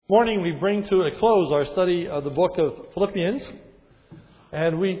Morning we bring to a close our study of the book of Philippians,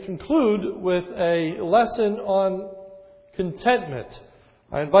 and we conclude with a lesson on contentment.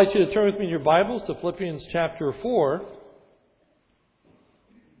 I invite you to turn with me in your Bibles to Philippians chapter 4,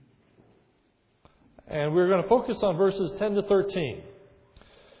 and we're going to focus on verses 10 to 13.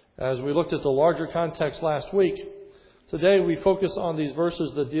 As we looked at the larger context last week, today we focus on these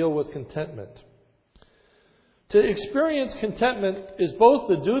verses that deal with contentment. To experience contentment is both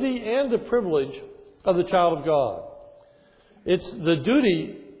the duty and the privilege of the child of God. It's the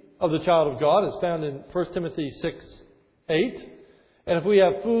duty of the child of God, as found in 1 Timothy 6:8. And if we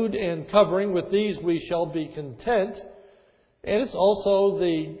have food and covering, with these we shall be content. And it's also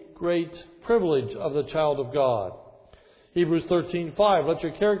the great privilege of the child of God. Hebrews 13:5. Let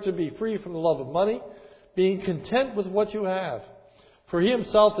your character be free from the love of money, being content with what you have. For he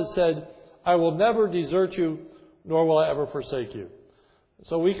himself has said, I will never desert you, nor will I ever forsake you.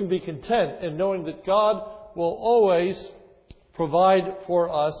 So we can be content in knowing that God will always provide for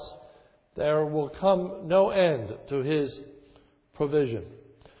us. There will come no end to His provision.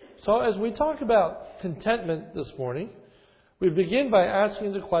 So as we talk about contentment this morning, we begin by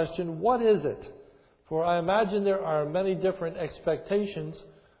asking the question, what is it? For I imagine there are many different expectations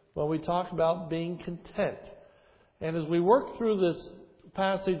when we talk about being content. And as we work through this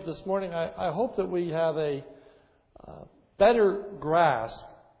passage this morning, I hope that we have a better grasp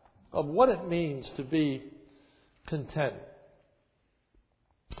of what it means to be content.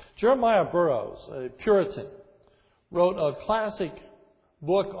 Jeremiah Burroughs, a Puritan, wrote a classic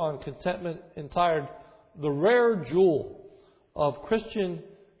book on contentment entitled The Rare Jewel of Christian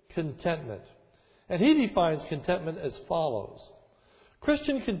Contentment. And he defines contentment as follows.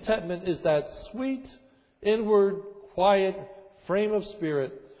 Christian contentment is that sweet, inward, quiet frame of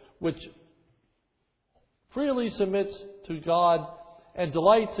spirit which freely submits to God and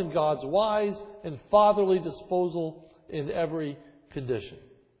delights in God's wise and fatherly disposal in every condition.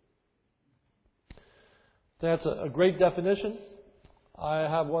 That's a great definition. I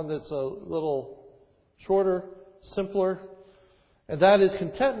have one that's a little shorter, simpler, and that is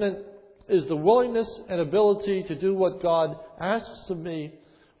contentment is the willingness and ability to do what God asks of me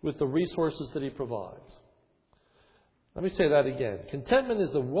with the resources that He provides. Let me say that again. Contentment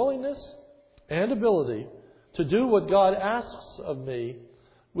is the willingness and ability to do what God asks of me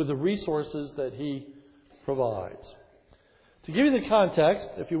with the resources that He provides. To give you the context,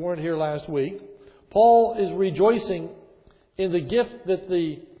 if you weren't here last week, Paul is rejoicing in the gift that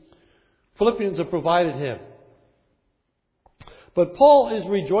the Philippians have provided him. But Paul is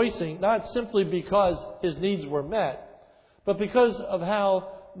rejoicing not simply because his needs were met, but because of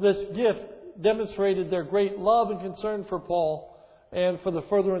how this gift demonstrated their great love and concern for Paul and for the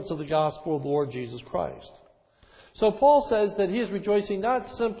furtherance of the gospel of the Lord Jesus Christ. So Paul says that he is rejoicing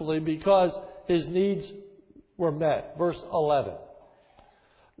not simply because his needs were met. Verse 11.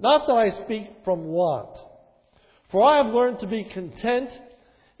 Not that I speak from want, for I have learned to be content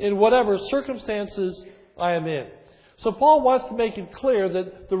in whatever circumstances I am in. So Paul wants to make it clear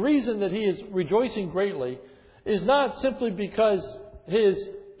that the reason that he is rejoicing greatly is not simply because his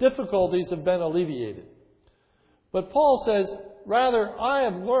difficulties have been alleviated. But Paul says, rather, I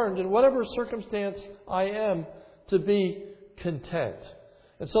have learned in whatever circumstance I am to be content.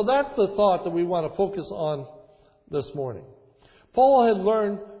 And so that's the thought that we want to focus on this morning. Paul had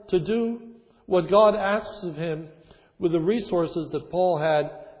learned to do what God asks of him with the resources that Paul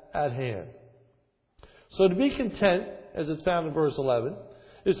had at hand. So to be content, as it's found in verse 11,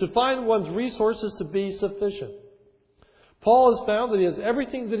 is to find one's resources to be sufficient. Paul has found that he has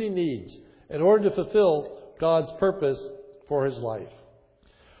everything that he needs in order to fulfill God's purpose for his life.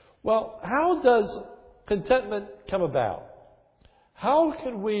 Well, how does contentment come about? How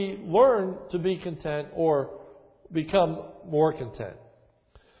can we learn to be content or become more content?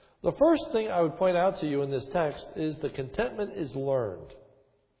 The first thing I would point out to you in this text is that contentment is learned.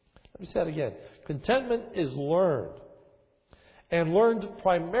 Let me say that again. Contentment is learned. And learned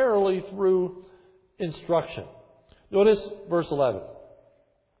primarily through instruction. Notice verse 11.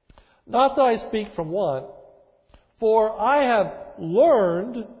 Not that I speak from want, for I have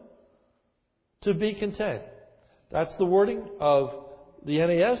learned to be content. That's the wording of the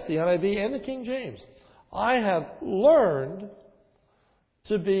NAS, the NIV, and the King James. I have learned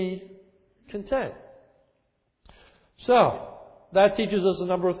to be content. So, that teaches us a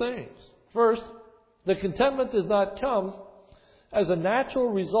number of things. First, the contentment does not come as a natural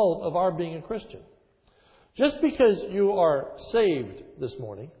result of our being a Christian. Just because you are saved this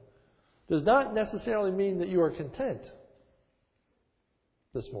morning does not necessarily mean that you are content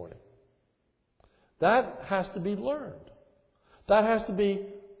this morning. That has to be learned. That has to be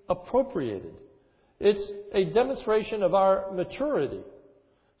appropriated. It's a demonstration of our maturity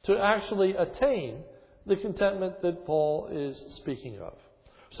to actually attain the contentment that Paul is speaking of.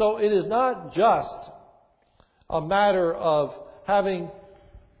 So it is not just a matter of having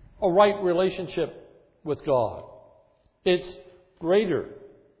a right relationship with God. It's greater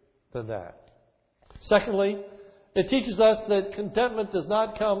than that. Secondly, it teaches us that contentment does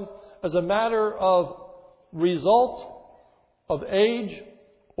not come as a matter of result, of age,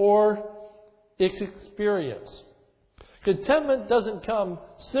 or experience. Contentment doesn't come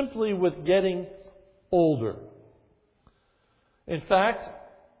simply with getting older. In fact,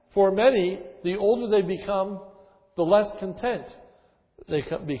 for many, the older they become, the less content they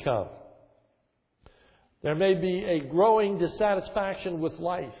become. There may be a growing dissatisfaction with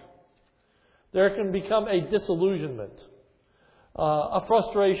life. There can become a disillusionment, a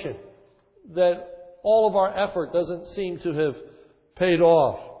frustration that all of our effort doesn't seem to have paid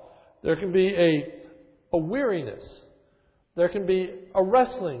off. There can be a weariness. There can be a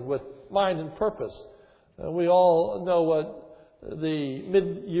wrestling with mind and purpose. We all know what the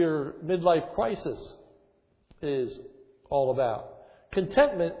midlife crisis is all about.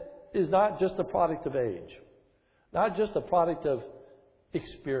 Contentment is not just a product of age, not just a product of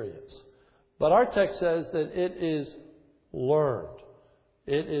experience. But our text says that it is learned.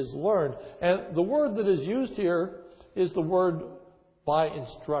 It is learned. And the word that is used here is the word by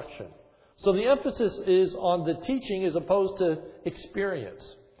instruction. So the emphasis is on the teaching as opposed to experience.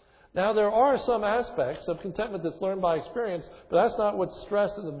 Now, there are some aspects of contentment that's learned by experience, but that's not what's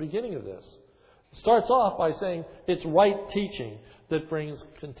stressed in the beginning of this. It starts off by saying it's right teaching that brings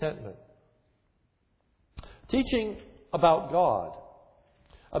contentment. Teaching about God,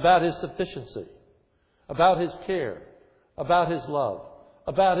 about His sufficiency, about His care, about His love,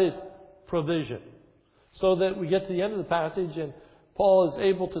 about His provision. So that we get to the end of the passage and Paul is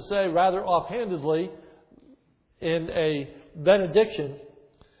able to say rather offhandedly in a benediction,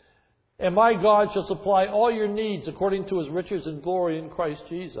 "And my God shall supply all your needs according to His riches and glory in Christ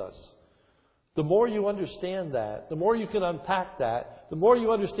Jesus." The more you understand that, the more you can unpack that, the more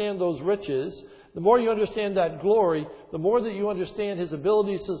you understand those riches, the more you understand that glory, the more that you understand His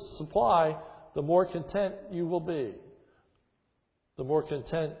abilities to supply, the more content you will be. The more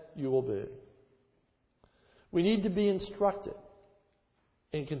content you will be. We need to be instructed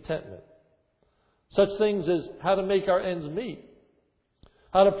in contentment. Such things as how to make our ends meet,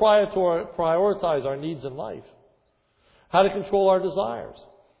 how to prioritize our needs in life, how to control our desires.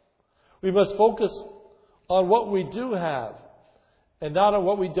 We must focus on what we do have and not on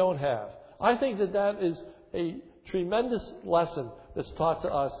what we don't have. I think that is a tremendous lesson that's taught to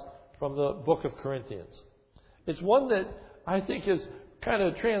us from the book of Corinthians. It's one that I think has kind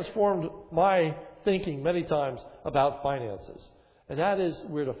of transformed my thinking many times about finances. And that is,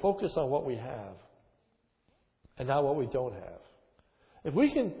 we're to focus on what we have and not what we don't have. If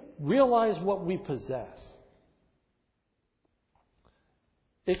we can realize what we possess,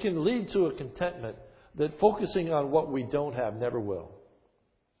 it can lead to a contentment that focusing on what we don't have never will.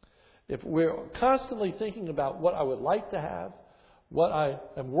 If we're constantly thinking about what I would like to have, what I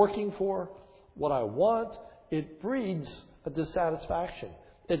am working for, what I want, it breeds a dissatisfaction.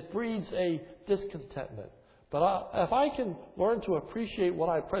 It breeds a discontentment. But if I can learn to appreciate what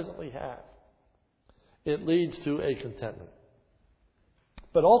I presently have, it leads to a contentment.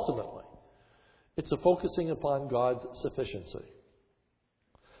 But ultimately, it's a focusing upon God's sufficiency.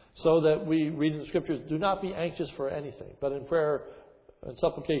 So that we read in the Scriptures, do not be anxious for anything, but in prayer and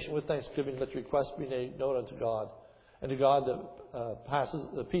supplication with thanksgiving, let your requests be made known unto God. And to God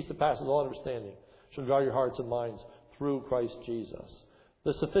that the peace that passes all understanding shall guard your hearts and minds through Christ Jesus.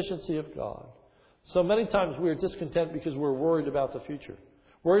 The sufficiency of God. So many times we are discontent because we're worried about the future.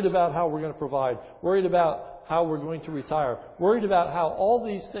 Worried about how we're going to provide. Worried about how we're going to retire. Worried about how all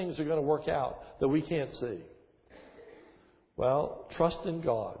these things are going to work out that we can't see. Well, trust in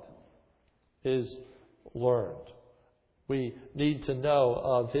God is learned. We need to know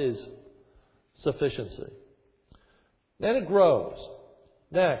of His sufficiency. Then it grows.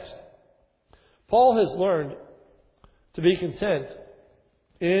 Next, Paul has learned to be content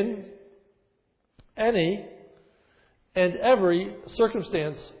in any and every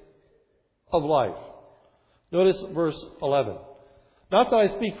circumstance of life. Notice verse 11. Not that I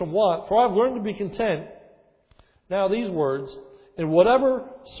speak from want, for I've learned to be content. Now these words, in whatever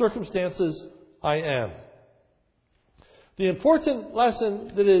circumstances I am. The important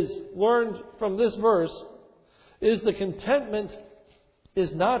lesson that is learned from this verse is the contentment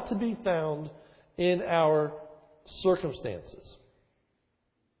is not to be found in our circumstances.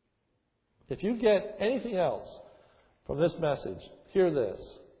 If you get anything else from this message, hear this.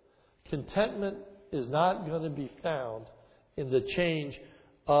 Contentment is not going to be found in the change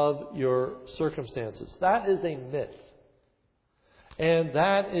of your circumstances. That is a myth. And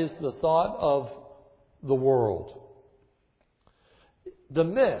that is the thought of the world. The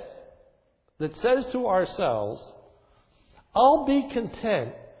myth that says to ourselves, I'll be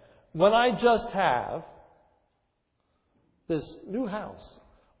content when I just have this new house.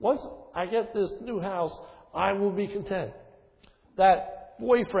 Once I get this new house, I will be content. That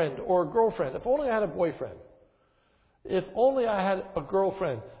boyfriend or girlfriend, if only I had a boyfriend, if only I had a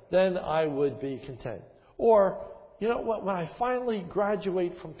girlfriend, then I would be content. Or, you know what, when I finally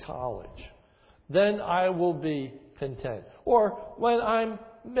graduate from college, then I will be content. Or when I'm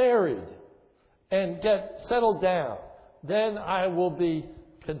married and get settled down, then I will be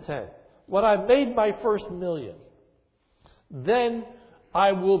content. When I've made my first $1 million, then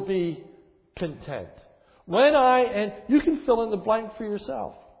I will be content. And you can fill in the blank for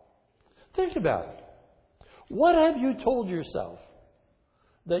yourself. Think about it. What have you told yourself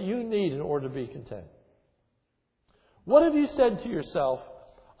that you need in order to be content? What have you said to yourself,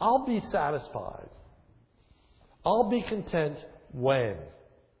 I'll be satisfied. I'll be content when?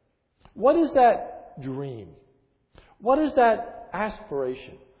 What is that dream? What is that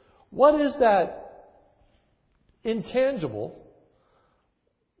aspiration? What is that intangible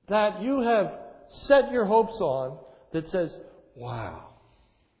that you have set your hopes on that says, wow,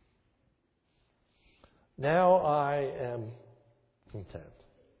 now I am content.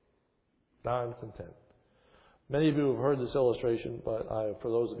 Now I'm content. Many of you have heard this illustration, but for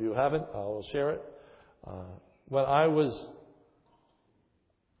those of you who haven't, I will share it. When I was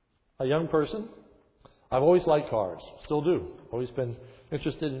a young person, I've always liked cars. Still do. Always been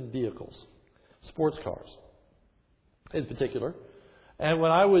interested in vehicles. Sports cars, in particular. And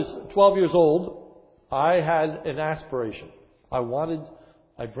when I was 12 years old, I had an aspiration. I wanted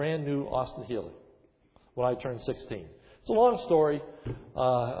a brand new Austin Healey when I turned 16. It's a long story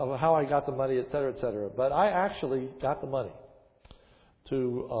of how I got the money, et cetera, et cetera. But I actually got the money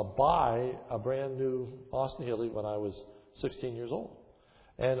to buy a brand new Austin Healey when I was 16 years old.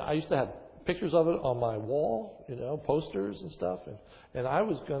 And I used to have pictures of it on my wall, posters and stuff. And I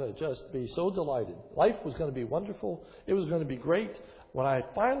was going to just be so delighted. Life was going to be wonderful. It was going to be great. When I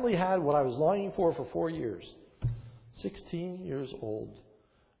finally had what I was longing for 4 years, 16 years old.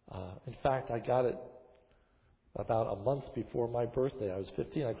 In fact, I got it about a month before my birthday. I was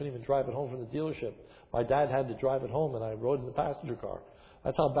 15. I couldn't even drive it home from the dealership. My dad had to drive it home, and I rode in the passenger car.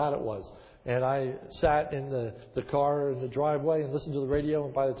 That's how bad it was. And I sat in the car in the driveway and listened to the radio,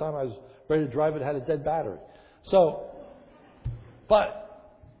 and by the time I was ready to drive it, had a dead battery.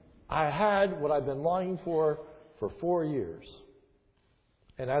 But I had what I've been longing for 4 years.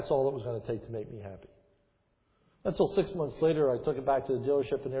 And that's all it was going to take to make me happy. Until 6 months later, I took it back to the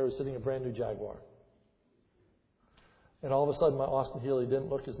dealership, and there was sitting a brand new Jaguar. And all of a sudden, my Austin Healey didn't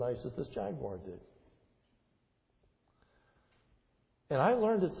look as nice as this Jaguar did. And I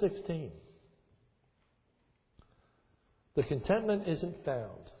learned at 16, the contentment isn't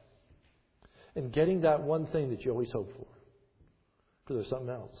found in getting that one thing that you always hope for. Because there's something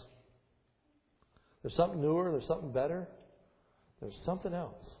else. There's something newer. There's something better. There's something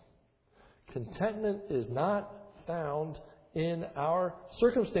else. Contentment is not found in our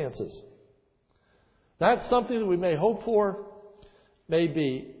circumstances. That's something that we may hope for, may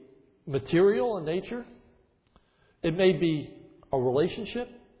be material in nature. It may be a relationship.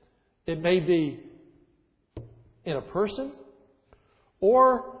 It may be in a person.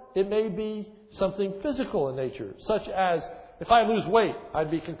 Or it may be something physical in nature, such as if I lose weight,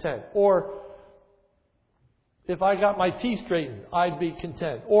 I'd be content. Or if I got my teeth straightened, I'd be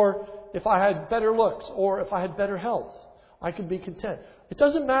content. Or if I had better looks, or if I had better health, I could be content. It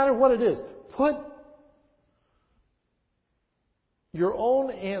doesn't matter what it is. Put your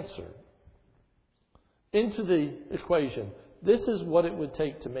own answer into the equation. This is what it would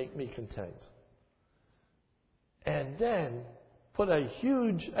take to make me content. And then put a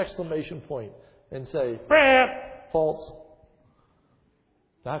huge exclamation point and say, false.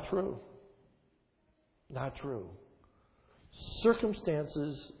 Not true. Not true.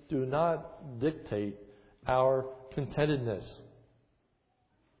 Circumstances do not dictate our contentedness.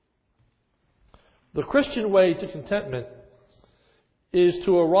 The Christian way to contentment is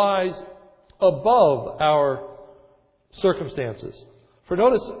to arise above our circumstances. For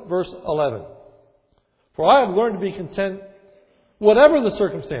notice verse 11. For I have learned to be content whatever the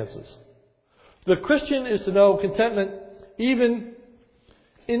circumstances. The Christian is to know contentment even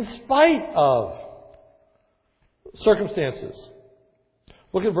in spite of circumstances.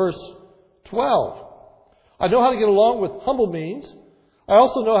 Look at verse 12. I know how to get along with humble means. I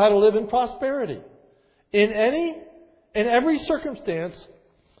also know how to live in prosperity. In every circumstance,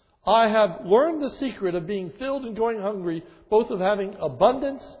 I have learned the secret of being filled and going hungry, both of having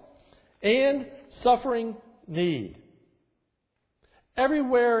abundance and suffering need.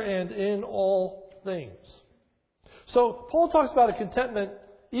 Everywhere and in all things. So Paul talks about a contentment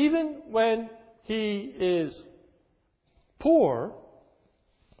even when he is poor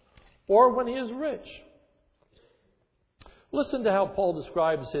or when he is rich. Listen to how Paul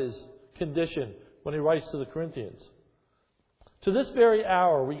describes his condition when he writes to the Corinthians. To this very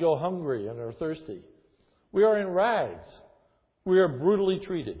hour we go hungry and are thirsty. We are in rags. We are brutally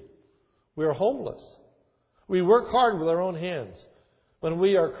treated. We are homeless. We work hard with our own hands. When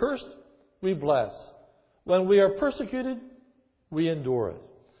we are cursed, we bless. When we are persecuted, we endure it.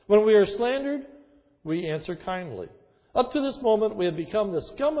 When we are slandered, we answer kindly. Up to this moment, we have become the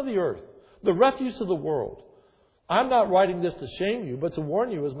scum of the earth, the refuse of the world. I'm not writing this to shame you, but to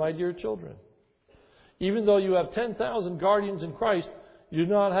warn you as my dear children. Even though you have 10,000 guardians in Christ, you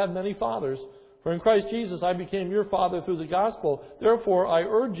do not have many fathers. For in Christ Jesus I became your father through the gospel. Therefore I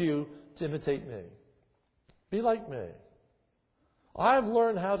urge you to imitate me. Be like me. I've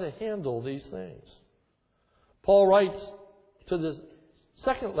learned how to handle these things. Paul writes to the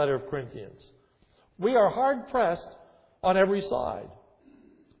second letter of Corinthians, we are hard pressed on every side,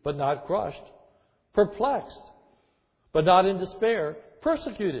 but not crushed, perplexed, but not in despair,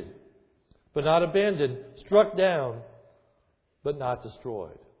 persecuted, but not abandoned, struck down, but not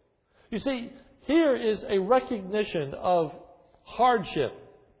destroyed. You see, here is a recognition of hardship.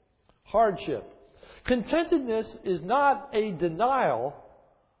 Hardship. Contentedness is not a denial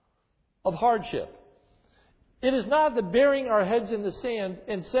of hardship. It is not the burying our heads in the sand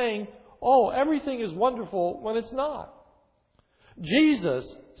and saying, oh, everything is wonderful when it's not.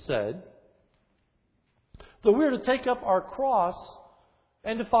 Jesus said that we're to take up our cross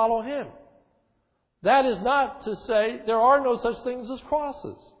and to follow Him. That is not to say there are no such things as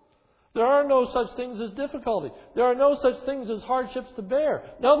crosses. There are no such things as difficulty. There are no such things as hardships to bear.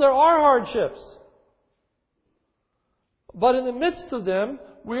 No, there are hardships. But in the midst of them,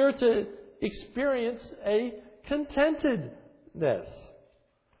 we are to experience a contentedness.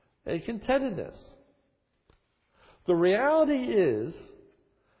 A contentedness. The reality is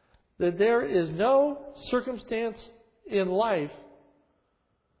that there is no circumstance in life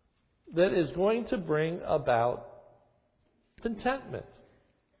that is going to bring about contentment.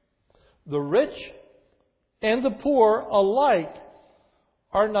 The rich and the poor alike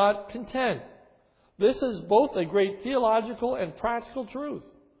are not content. This is both a great theological and practical truth.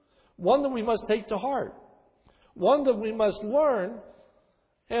 One that we must take to heart. One that we must learn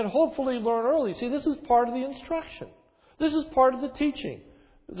and hopefully learn early. See, this is part of the instruction. This is part of the teaching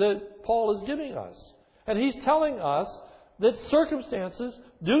that Paul is giving us. And he's telling us that circumstances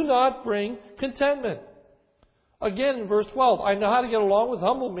do not bring contentment. Again, in verse 12, I know how to get along with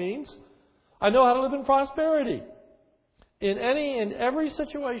humble means. I know how to live in prosperity. In any and every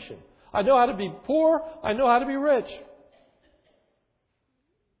situation. I know how to be poor. I know how to be rich.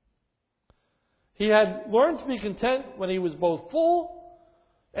 He had learned to be content when he was both full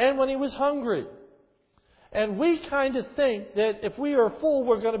and when he was hungry. And we kind of think that if we are full,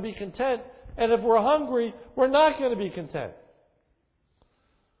 we're going to be content. And if we're hungry, we're not going to be content.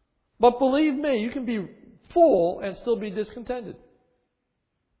 But believe me, you can be full and still be discontented.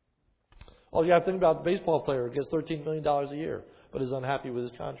 All you have to think about the baseball player who gets $13 million a year, but is unhappy with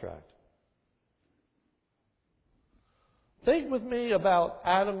his contract. Think with me about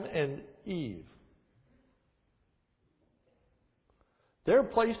Adam and Eve. They're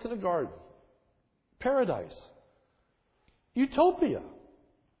placed in a garden. Paradise. Utopia.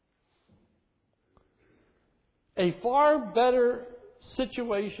 A far better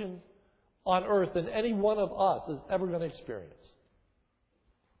situation on earth than any one of us is ever going to experience.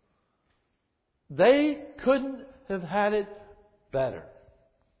 They couldn't have had it better.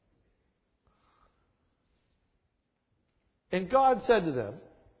 And God said to them,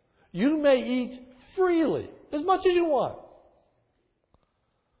 you may eat freely, as much as you want,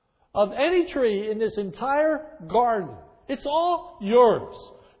 of any tree in this entire garden. It's all yours.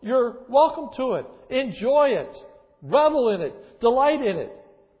 You're welcome to it. Enjoy it. Revel in it. Delight in it.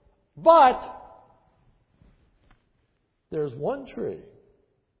 But there's one tree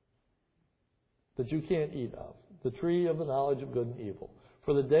that you can't eat of. The tree of the knowledge of good and evil.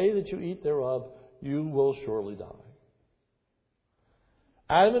 For the day that you eat thereof, you will surely die.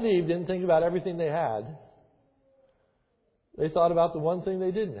 Adam and Eve didn't think about everything they had. They thought about the one thing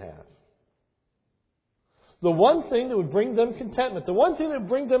they didn't have. The one thing that would bring them contentment. The one thing that would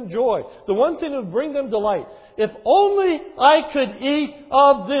bring them joy. The one thing that would bring them delight. If only I could eat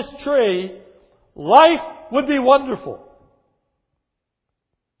of this tree, life would be wonderful.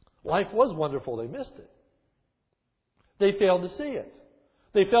 Life was wonderful. They missed it. They failed to see it.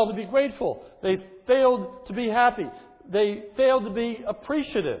 They failed to be grateful. They failed to be happy. They failed to be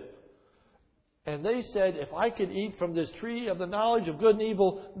appreciative. And they said, if I could eat from this tree of the knowledge of good and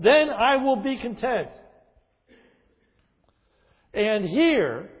evil, then I will be content. And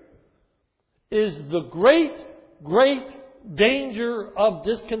here is the great, great danger of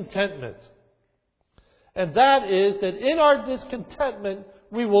discontentment. And that is that in our discontentment,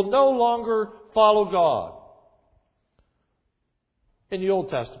 we will no longer follow God. In the Old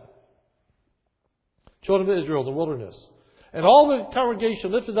Testament, children of Israel in the wilderness. And all the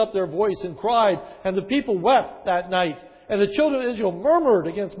congregation lifted up their voice and cried, and the people wept that night. And the children of Israel murmured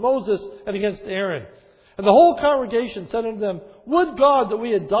against Moses and against Aaron. And the whole congregation said unto them, would God that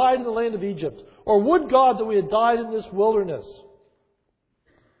we had died in the land of Egypt, or would God that we had died in this wilderness?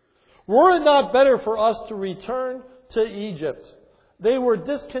 Were it not better for us to return to Egypt? They were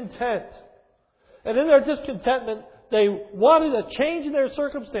discontent. And in their discontentment, they wanted a change in their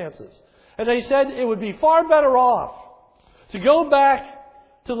circumstances. And they said it would be far better off to go back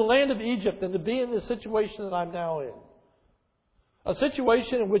to the land of Egypt than to be in this situation that I'm now in. A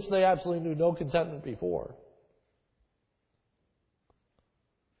situation in which they absolutely knew no contentment before.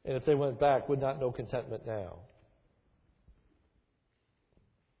 And if they went back, would not know contentment now.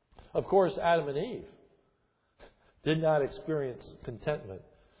 Of course, Adam and Eve did not experience contentment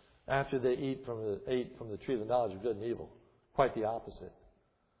after they ate from the tree of the knowledge of good and evil. Quite the opposite.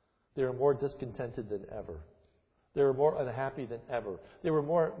 They were more discontented than ever. They were more unhappy than ever. They were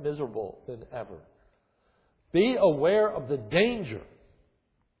more miserable than ever. Be aware of the danger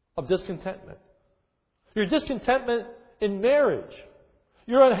of discontentment. Your discontentment in marriage.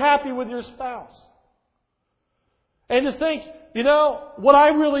 You're unhappy with your spouse. And to think, what I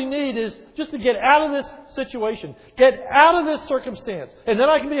really need is just to get out of this situation. Get out of this circumstance. And then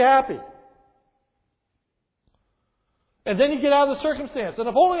I can be happy. And then you get out of the circumstance. And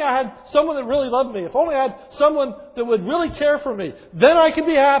if only I had someone that really loved me. If only I had someone that would really care for me. Then I can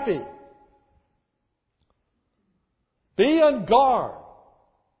be happy. Be on guard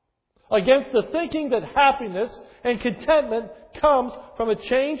against the thinking that happiness and contentment comes from a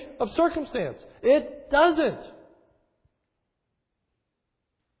change of circumstance. It doesn't.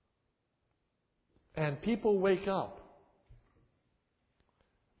 And people wake up.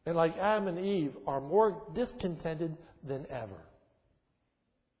 And like Adam and Eve, are more discontented than ever.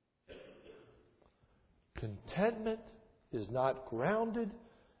 Contentment is not grounded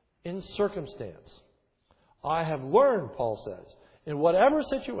in circumstance. I have learned, Paul says, in whatever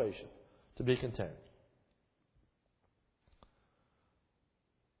situation, to be content.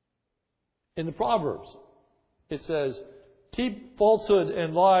 In the Proverbs, it says, keep falsehood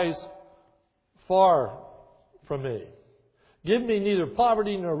and lies far from me. Give me neither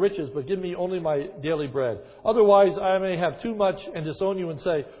poverty nor riches, but give me only my daily bread. Otherwise I may have too much and disown you and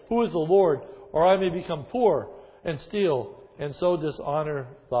say, who is the Lord? Or I may become poor and steal and so dishonor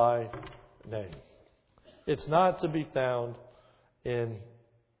thy name. It's not to be found in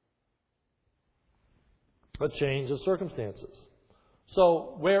a change of circumstances.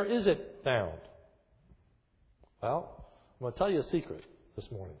 So where is it found? Well, I'm going to tell you a secret this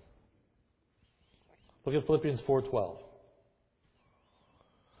morning. Look at Philippians 4:12.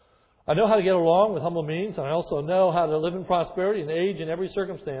 I know how to get along with humble means, and I also know how to live in prosperity and age in every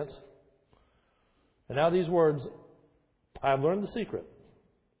circumstance. And now these words, I have learned the secret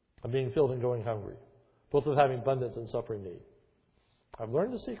of being filled and going hungry, both of having abundance and suffering need. I've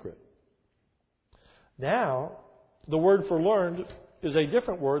learned the secret. Now, the word for learned is a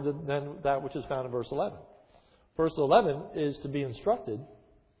different word than that which is found in verse 11. Verse 11 is to be instructed.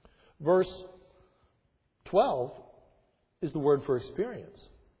 Verse 12 is the word for experience.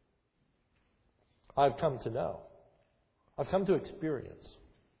 I've come to know. I've come to experience.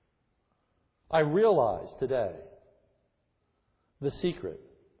 I realize today the secret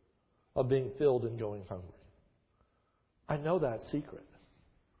of being filled and going hungry. I know that secret.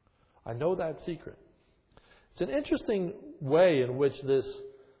 I know that secret. It's an interesting way in which this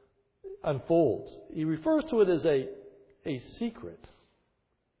unfolds. He refers to it as a secret.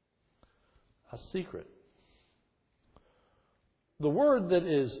 A secret. The word that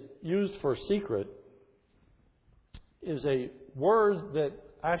is used for secret is a word that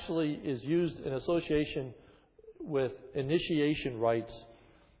actually is used in association with initiation rites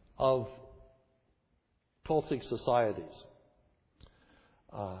of cultic societies.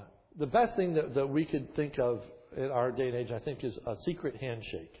 the best thing that we could think of in our day and age, I think, is a secret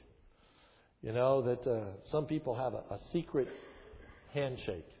handshake. You know, that some people have a secret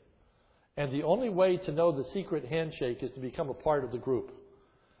handshake. And the only way to know the secret handshake is to become a part of the group.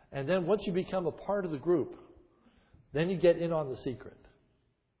 And then once you become a part of the group, then you get in on the secret.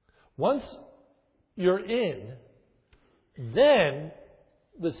 Once you're in, then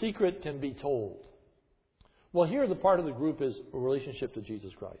the secret can be told. Well, here the part of the group is a relationship to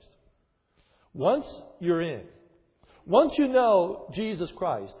Jesus Christ. Once you're in, once you know Jesus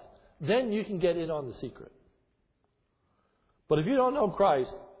Christ, then you can get in on the secret. But if you don't know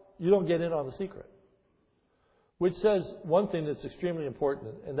Christ, you don't get in on the secret. Which says one thing that's extremely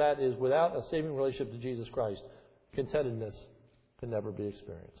important, and that is without a saving relationship to Jesus Christ, contentedness can never be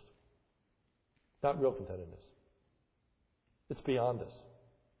experienced. Not real contentedness. It's beyond us.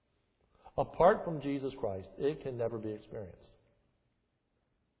 Apart from Jesus Christ, it can never be experienced.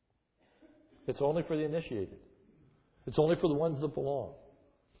 It's only for the initiated. It's only for the ones that belong.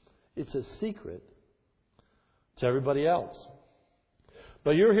 It's a secret to everybody else.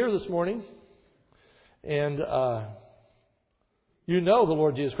 But you're here this morning, and you know the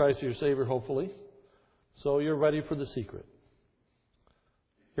Lord Jesus Christ is your Savior, hopefully. So you're ready for the secret.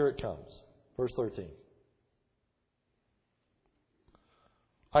 Here it comes. Verse 13.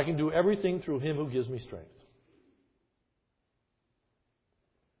 I can do everything through Him who gives me strength.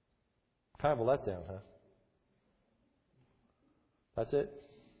 Kind of a letdown, huh? That's it?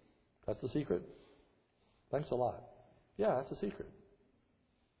 That's the secret? Thanks a lot. Yeah, that's the secret.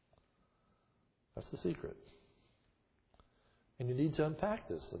 That's the secret. And you need to unpack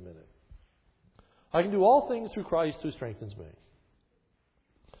this a minute. I can do all things through Christ who strengthens me.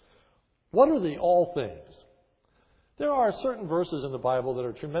 What are the all things? There are certain verses in the Bible that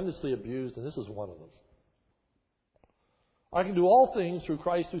are tremendously abused, and this is one of them. I can do all things through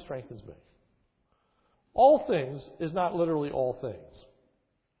Christ who strengthens me. All things is not literally all things.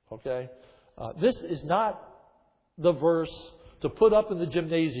 Okay? This is not the verse to put up in the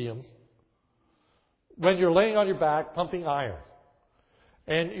gymnasium when you're laying on your back pumping iron.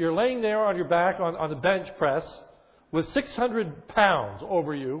 And you're laying there on your back on the bench press with 600 pounds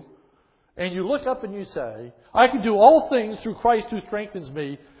over you. And you look up and you say, I can do all things through Christ who strengthens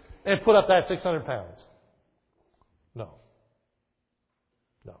me, and put up that 600 pounds. No.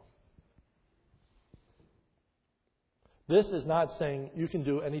 No. This is not saying you can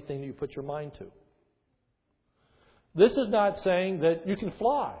do anything that you put your mind to. This is not saying that you can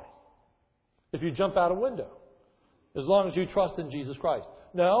fly if you jump out a window, as long as you trust in Jesus Christ.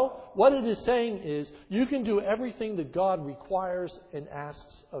 No, what it is saying is you can do everything that God requires and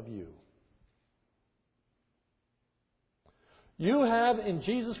asks of you. You have in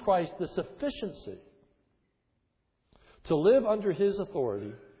Jesus Christ the sufficiency to live under His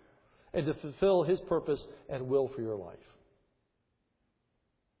authority and to fulfill His purpose and will for your life.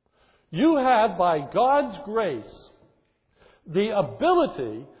 You have, by God's grace, the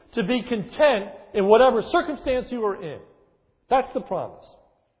ability to be content in whatever circumstance you are in. That's the promise.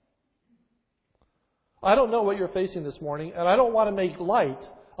 I don't know what you're facing this morning, and I don't want to make light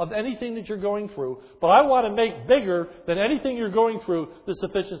of anything that you're going through, but I want to make bigger than anything you're going through the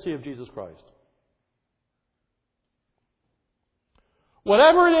sufficiency of Jesus Christ.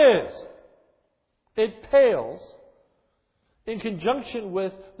 Whatever it is, it pales in conjunction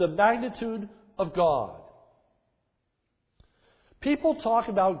with the magnitude of God. People talk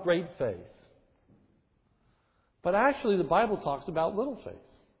about great faith, but actually the Bible talks about little faith.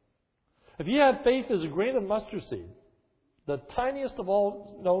 If you have faith as a grain of mustard seed, the tiniest of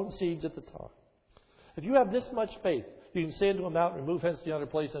all known seeds at the top, if you have this much faith, you can say unto a mountain, remove hence to yonder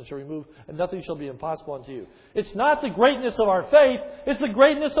place, and shall remove, and nothing shall be impossible unto you. It's not the greatness of our faith, it's the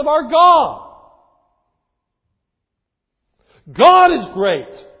greatness of our God. God is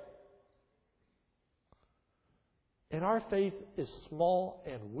great. And our faith is small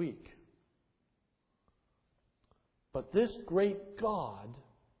and weak. But this great God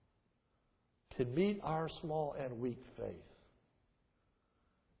can meet our small and weak faith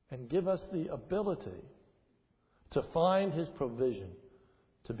and give us the ability to find His provision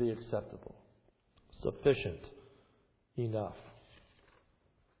to be acceptable, sufficient, enough.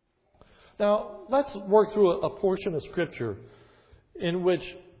 Now, let's work through a portion of Scripture in which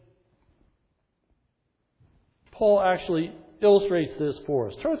Paul actually illustrates this for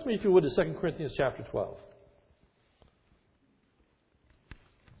us. Turn with me, if you would, to 2 Corinthians chapter 12.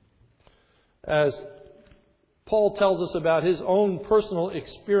 As Paul tells us about his own personal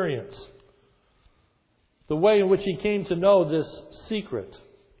experience, the way in which he came to know this secret.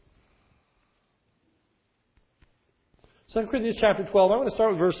 2 Corinthians chapter 12, I'm going to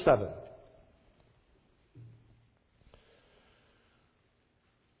start with verse 7.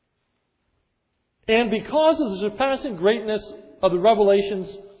 And because of the surpassing greatness of the revelations,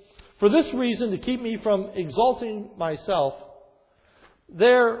 for this reason, to keep me from exalting myself,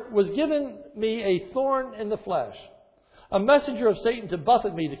 there was given me a thorn in the flesh, a messenger of Satan to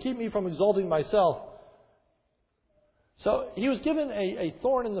buffet me, to keep me from exalting myself. So he was given a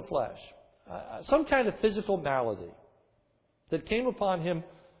thorn in the flesh, some kind of physical malady that came upon him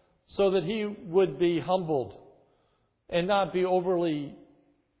so that he would be humbled and not be overly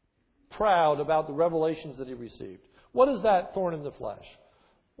proud about the revelations that he received. What is that thorn in the flesh?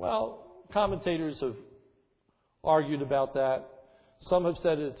 Well, commentators have argued about that. Some have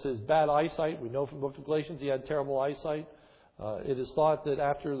said it's his bad eyesight. We know from the book of Galatians he had terrible eyesight. It is thought that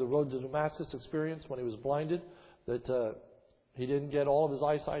after the road to Damascus experience, when he was blinded, that he didn't get all of his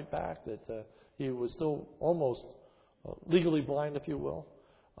eyesight back, that he was still almost legally blind, if you will.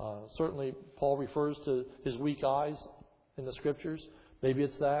 Certainly, Paul refers to his weak eyes in the Scriptures. Maybe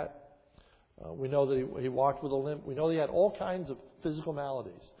it's that. We know that he walked with a limp. We know he had all kinds of physical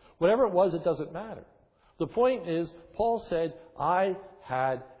maladies. Whatever it was, it doesn't matter. The point is, Paul said, I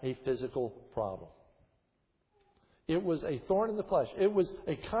had a physical problem. It was a thorn in the flesh. It was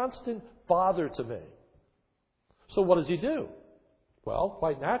a constant bother to me. So what does he do? Well,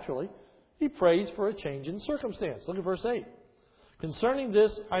 quite naturally, he prays for a change in circumstance. Look at verse 8. Concerning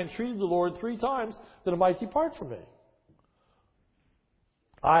this, I entreated the Lord 3 times that it might depart from me.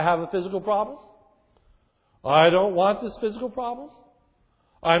 I have a physical problem. I don't want this physical problem.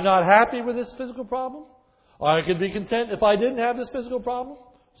 I'm not happy with this physical problem. I could be content if I didn't have this physical problem.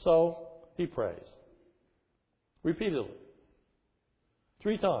 So he prays. Repeatedly.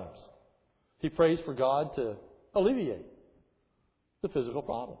 3 times. He prays for God to alleviate the physical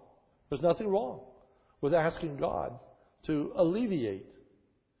problem. There's nothing wrong with asking God to alleviate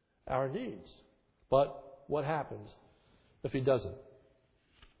our needs. But what happens if he doesn't?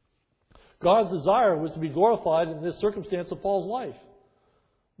 God's desire was to be glorified in this circumstance of Paul's life.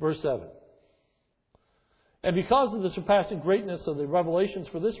 Verse 7. And because of the surpassing greatness of the revelations,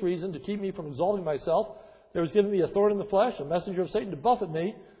 for this reason, to keep me from exalting myself, there was given me a thorn in the flesh, a messenger of Satan to buffet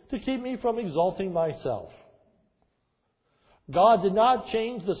me, to keep me from exalting myself. God did not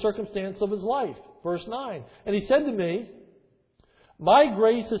change the circumstance of his life. Verse 9. And he said to me, my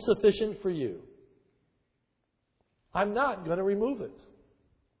grace is sufficient for you. I'm not going to remove it.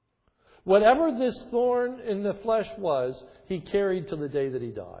 Whatever this thorn in the flesh was, he carried to the day that he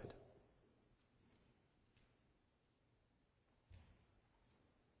died.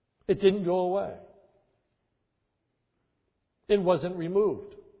 It didn't go away. It wasn't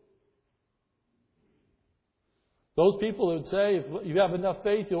removed. Those people who would say, if you have enough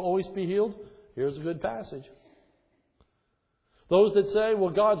faith, you'll always be healed, here's a good passage. Those that say, well,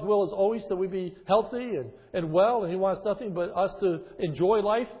 God's will is always that we be healthy and well, and he wants nothing but us to enjoy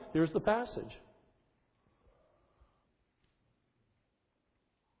life, here's the passage.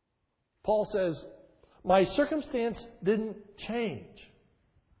 Paul says, my circumstance didn't change.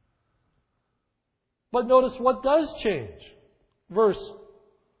 But notice what does change. Verse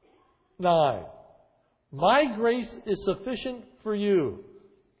 9. My grace is sufficient for you,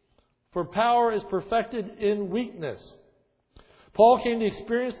 for power is perfected in weakness. Paul came to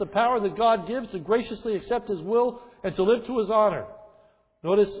experience the power that God gives to graciously accept his will and to live to his honor.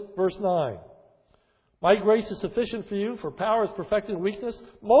 Notice verse 9. My grace is sufficient for you, for power is perfected in weakness.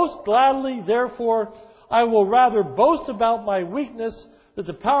 Most gladly, therefore, I will rather boast about my weakness, that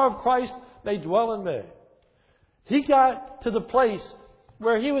the power of Christ may dwell in me. He got to the place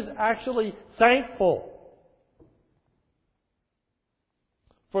where he was actually thankful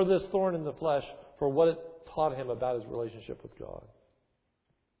for this thorn in the flesh, for what it taught him about his relationship with God.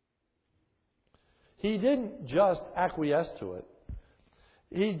 He didn't just acquiesce to it.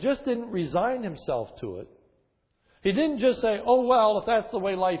 He just didn't resign himself to it. He didn't just say, oh, well, if that's the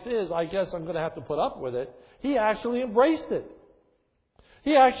way life is, I guess I'm going to have to put up with it. He actually embraced it.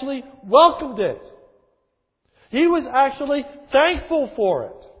 He actually welcomed it. He was actually thankful for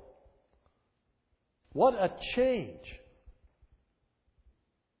it. What a change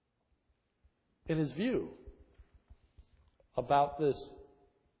in his view about this,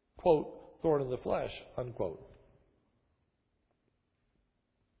 quote, thorn in the flesh, unquote.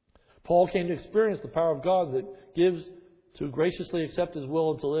 Paul came to experience the power of God that gives to graciously accept his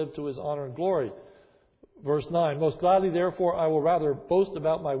will and to live to his honor and glory. Verse 9, most gladly, therefore, I will rather boast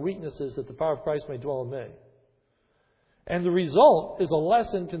about my weaknesses, that the power of Christ may dwell in me. And the result is a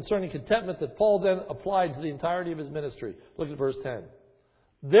lesson concerning contentment that Paul then applied to the entirety of his ministry. Look at verse 10.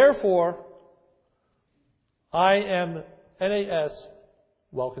 Therefore, I am NAS,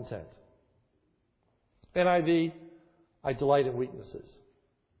 well content. NIV, I delight in weaknesses.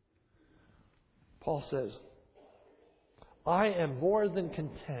 Paul says, I am more than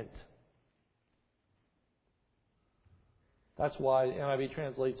content. That's why NIV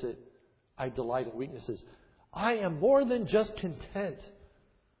translates it, I delight in weaknesses. I am more than just content.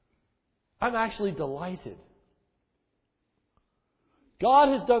 I'm actually delighted. God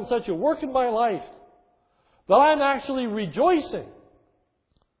has done such a work in my life that I'm actually rejoicing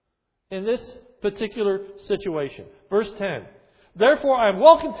in this particular situation. Verse 10. Therefore I am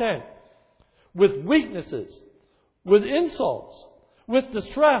well content with weaknesses, with insults, with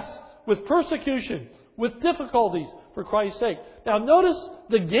distress, with persecution, with difficulties for Christ's sake. Now notice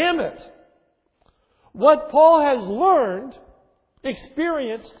the gamut. What Paul has learned,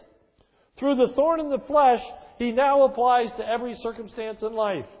 experienced through the thorn in the flesh, he now applies to every circumstance in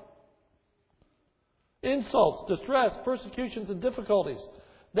life. Insults, distress, persecutions, and difficulties.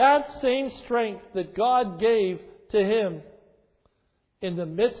 That same strength that God gave to him in the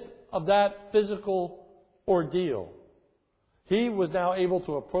midst of that physical ordeal, he was now able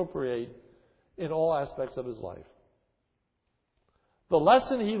to appropriate in all aspects of his life. The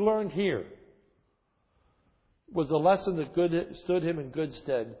lesson he learned here was a lesson that stood him in good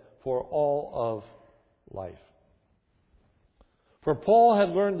stead for all of life. For Paul had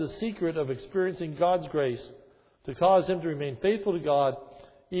learned the secret of experiencing God's grace to cause him to remain faithful to God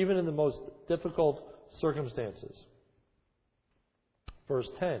even in the most difficult circumstances. Verse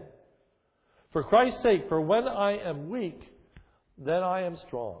 10. For Christ's sake, for when I am weak, then I am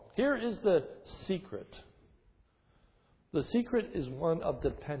strong. Here is the secret. The secret is one of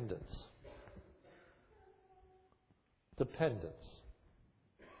dependence. Dependence.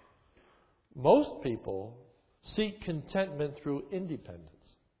 Most people seek contentment through independence.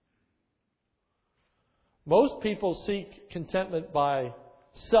 Most people seek contentment by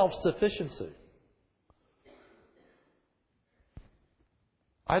self-sufficiency.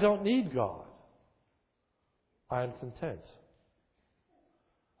 I don't need God. I am content.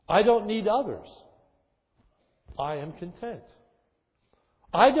 I don't need others. I am content.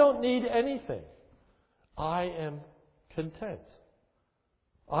 I don't need anything. I am content.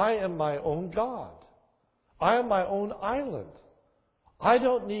 I am my own God. I am my own island. I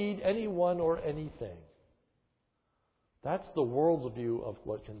don't need anyone or anything. That's the world's view of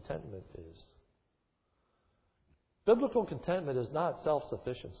what contentment is. Biblical contentment is not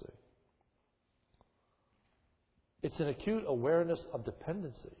self-sufficiency. It's an acute awareness of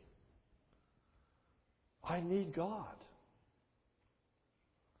dependency. I need God.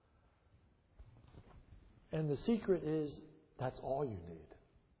 And the secret is that's all you need.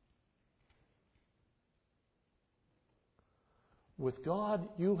 With God,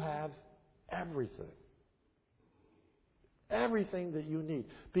 you have everything. Everything that you need.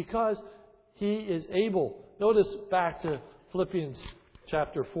 Because He is able. Notice back to Philippians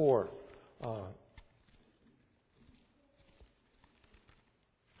chapter 4.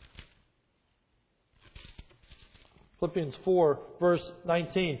 Philippians 4, verse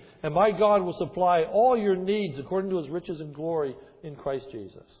 19. And my God will supply all your needs according to His riches and glory in Christ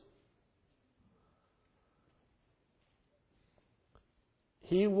Jesus.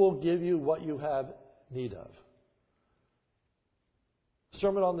 He will give you what you have need of.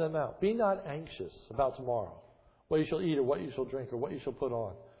 Sermon on the Mount. Be not anxious about tomorrow, what you shall eat or what you shall drink or what you shall put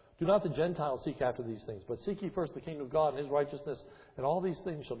on. Do not the Gentiles seek after these things, but seek ye first the kingdom of God and His righteousness, and all these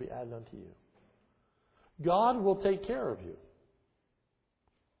things shall be added unto you. God will take care of you.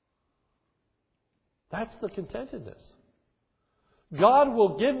 That's the contentedness. God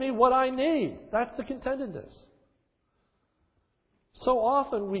will give me what I need. That's the contentedness. So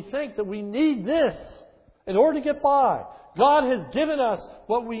often we think that we need this in order to get by. God has given us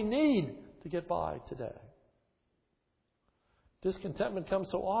what we need to get by today. Discontentment comes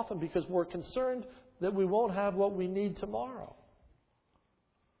so often because we're concerned that we won't have what we need tomorrow.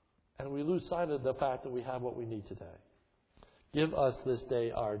 And we lose sight of the fact that we have what we need today. Give us this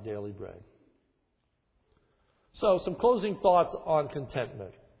day our daily bread. So, some closing thoughts on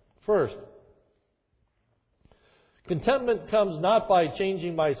contentment. First, contentment comes not by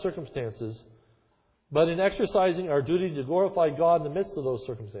changing my circumstances, but in exercising our duty to glorify God in the midst of those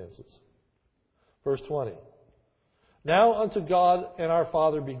circumstances. Verse 20. Now unto God and our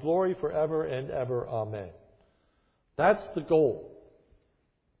Father be glory forever and ever. Amen. That's the goal.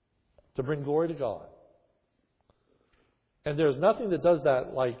 To bring glory to God. And there's nothing that does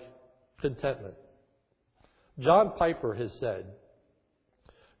that like contentment. John Piper has said,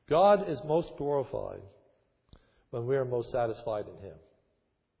 God is most glorified when we are most satisfied in Him.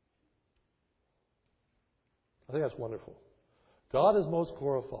 I think that's wonderful. God is most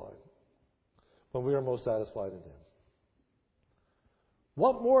glorified when we are most satisfied in Him.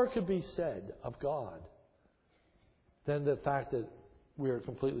 What more could be said of God than the fact that we are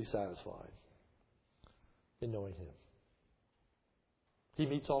completely satisfied in knowing Him? He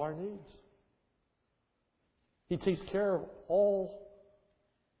meets all our needs. He takes care of all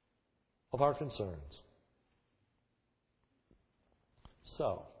of our concerns.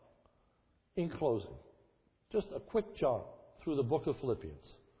 So, in closing, just a quick jump through the book of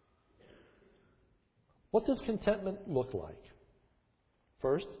Philippians. What does contentment look like?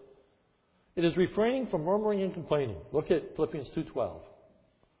 First, it is refraining from murmuring and complaining. Look at Philippians 2:12.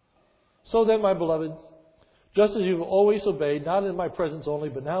 So then, my beloved, just as you've always obeyed, not in my presence only,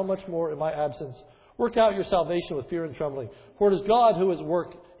 but now much more in my absence, work out your salvation with fear and trembling. For it is God who has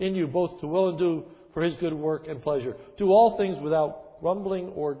worked in you both to will and do for His good work and pleasure. Do all things without grumbling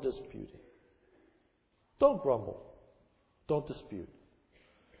or disputing. Don't grumble. Don't dispute.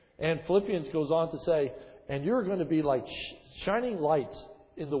 And Philippians goes on to say, and you're going to be like shining lights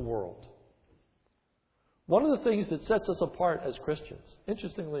in the world. One of the things that sets us apart as Christians,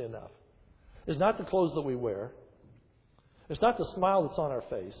 interestingly enough, is not the clothes that we wear. It's not the smile that's on our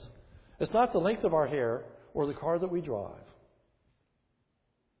face. It's not the length of our hair or the car that we drive.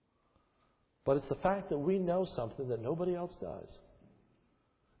 But it's the fact that we know something that nobody else does.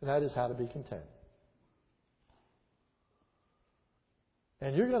 And that is how to be content.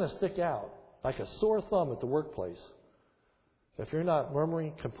 And you're going to stick out like a sore thumb at the workplace if you're not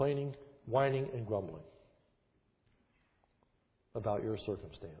murmuring, complaining, whining, and grumbling about your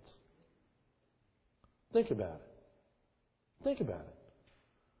circumstance. Think about it. Think about it.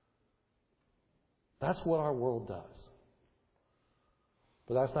 That's what our world does.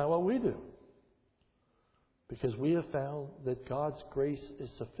 But that's not what we do. Because we have found that God's grace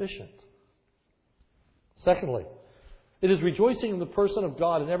is sufficient. Secondly, it is rejoicing in the person of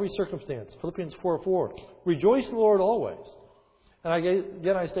God in every circumstance. Philippians 4:4. Rejoice in the Lord always. And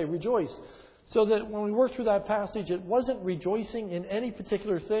again I say rejoice. So that when we work through that passage, it wasn't rejoicing in any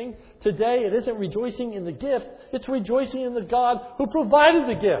particular thing. Today, it isn't rejoicing in the gift. It's rejoicing in the God who provided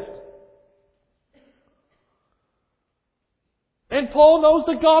the gift. And Paul knows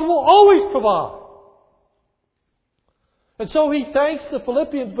that God will always provide. And so he thanks the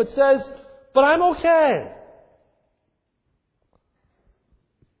Philippians but says, but I'm okay.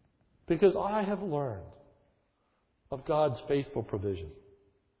 Because I have learned of God's faithful provision.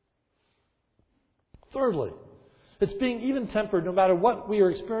 Thirdly, it's being even-tempered no matter what we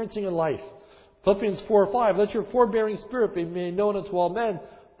are experiencing in life. Philippians 4:5, let your forbearing spirit be made known unto all men.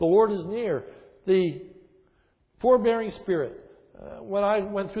 The Lord is near. The forbearing spirit. When I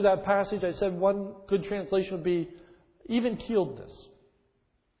went through that passage, I said one good translation would be even-keeledness.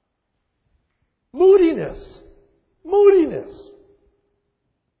 Moodiness. Moodiness.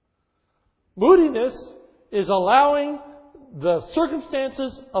 Moodiness is allowing the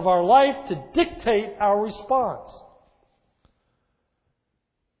circumstances of our life to dictate our response.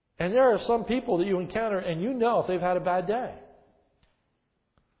 And there are some people that you encounter and you know if they've had a bad day.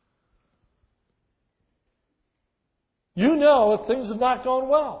 You know if things have not gone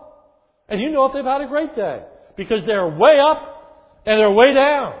well. And you know if they've had a great day. Because they're way up and they're way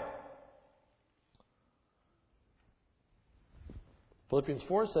down. Philippians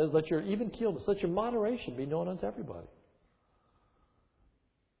 4 says, let your even-keeledness, let your moderation be known unto everybody.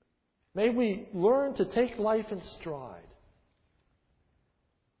 May we learn to take life in stride.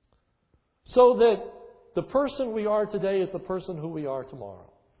 So that the person we are today is the person who we are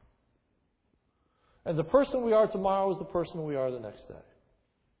tomorrow. And the person we are tomorrow is the person we are the next day.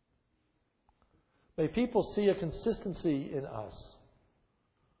 May people see a consistency in us.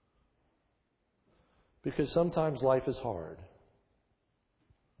 Because sometimes life is hard.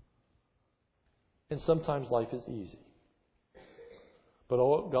 And sometimes life is easy. But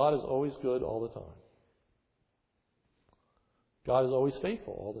God is always good all the time. God is always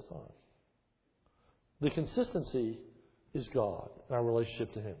faithful all the time. The consistency is God and our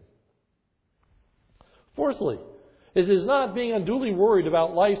relationship to Him. Fourthly, it is not being unduly worried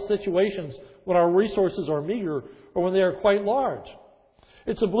about life situations when our resources are meager or when they are quite large.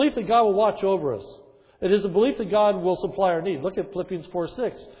 It's a belief that God will watch over us. It is a belief that God will supply our need. Look at Philippians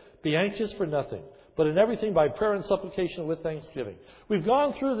 4:6. Be anxious for nothing, but in everything by prayer and supplication with thanksgiving. We've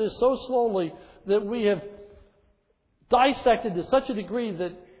gone through this so slowly that we have dissected to such a degree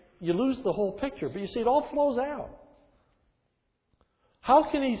that you lose the whole picture. But you see, it all flows out. How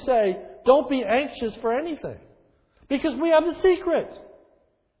can he say, don't be anxious for anything? Because we have the secret.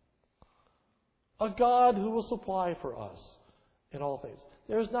 A God who will supply for us in all things.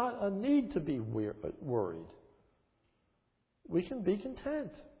 There's not a need to be worried. we can be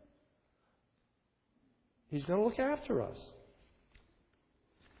content. He's going to look after us.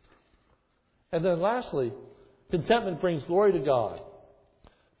 And then lastly, contentment brings glory to God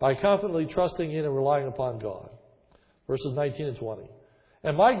by confidently trusting in and relying upon God. Verses 19 and 20.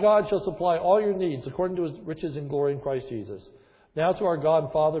 And my God shall supply all your needs according to his riches and glory in Christ Jesus. Now to our God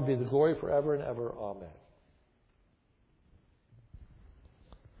and Father be the glory forever and ever. Amen.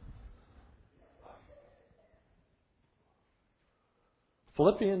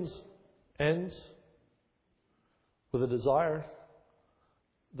 Philippians ends with a desire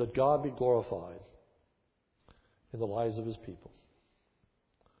that God be glorified in the lives of his people.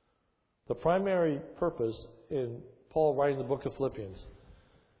 The primary purpose in Paul writing the book of Philippians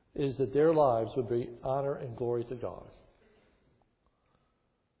is that their lives would bring honor and glory to God.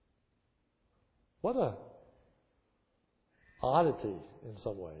 What a oddity in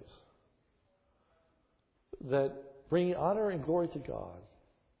some ways. That bringing honor and glory to God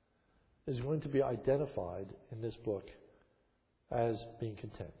is going to be identified in this book as being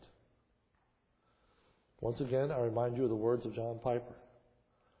content. Once again, I remind you of the words of John Piper.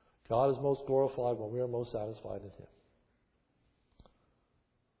 God is most glorified when we are most satisfied in him.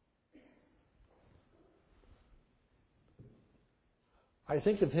 I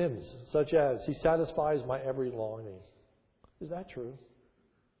think of hymns such as, he satisfies my every longing. Is that true?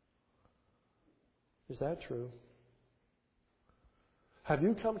 Is that true? Have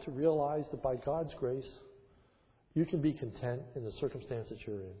you come to realize that by God's grace, you can be content in the circumstance that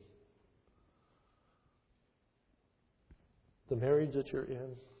you're in? The marriage that you're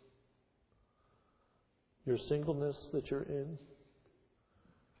in, your singleness that you're in,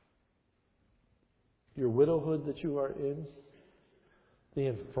 your widowhood that you are in, the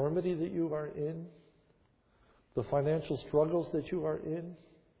infirmity that you are in, the financial struggles that you are in,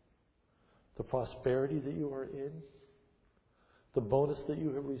 the prosperity that you are in, the bonus that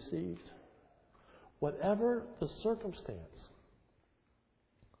you have received. Whatever the circumstance,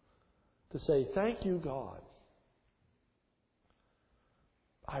 to say, thank you, God.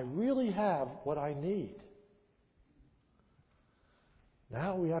 I really have what I need.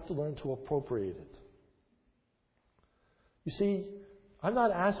 Now we have to learn to appropriate it. You see, I'm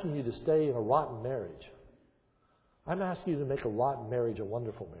not asking you to stay in a rotten marriage. I'm asking you to make a rotten marriage a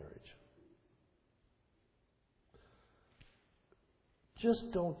wonderful marriage.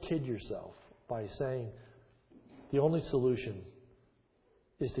 Just don't kid yourself by saying the only solution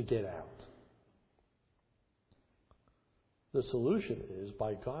is to get out. The solution is,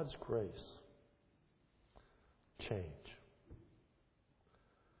 by God's grace, change.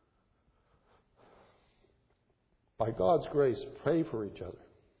 By God's grace, pray for each other.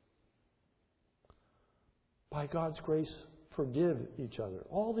 By God's grace, forgive each other.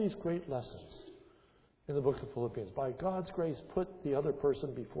 All these great lessons in the book of Philippians. By God's grace, put the other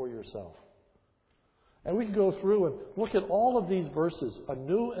person before yourself. And we can go through and look at all of these verses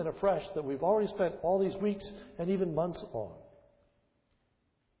anew and afresh that we've already spent all these weeks and even months on.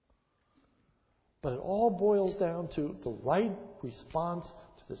 But it all boils down to the right response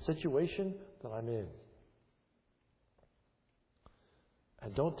to the situation that I'm in.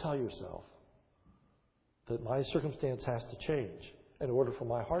 And don't tell yourself that my circumstance has to change in order for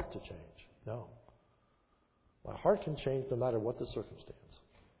my heart to change. No. My heart can change no matter what the circumstance.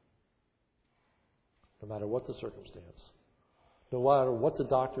 No matter what the circumstance. No matter what the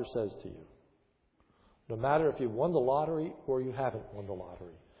doctor says to you. No matter if you won the lottery or you haven't won the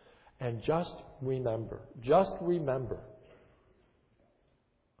lottery. And just remember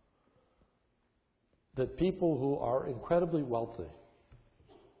that people who are incredibly wealthy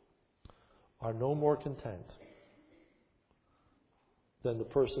are no more content than the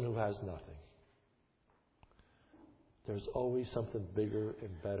person who has nothing. There's always something bigger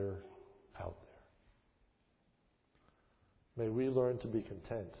and better out there. May we learn to be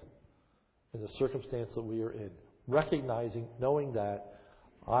content in the circumstance that we are in, recognizing, knowing that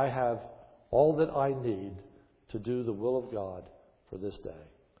I have all that I need to do the will of God for this day.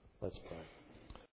 Let's pray.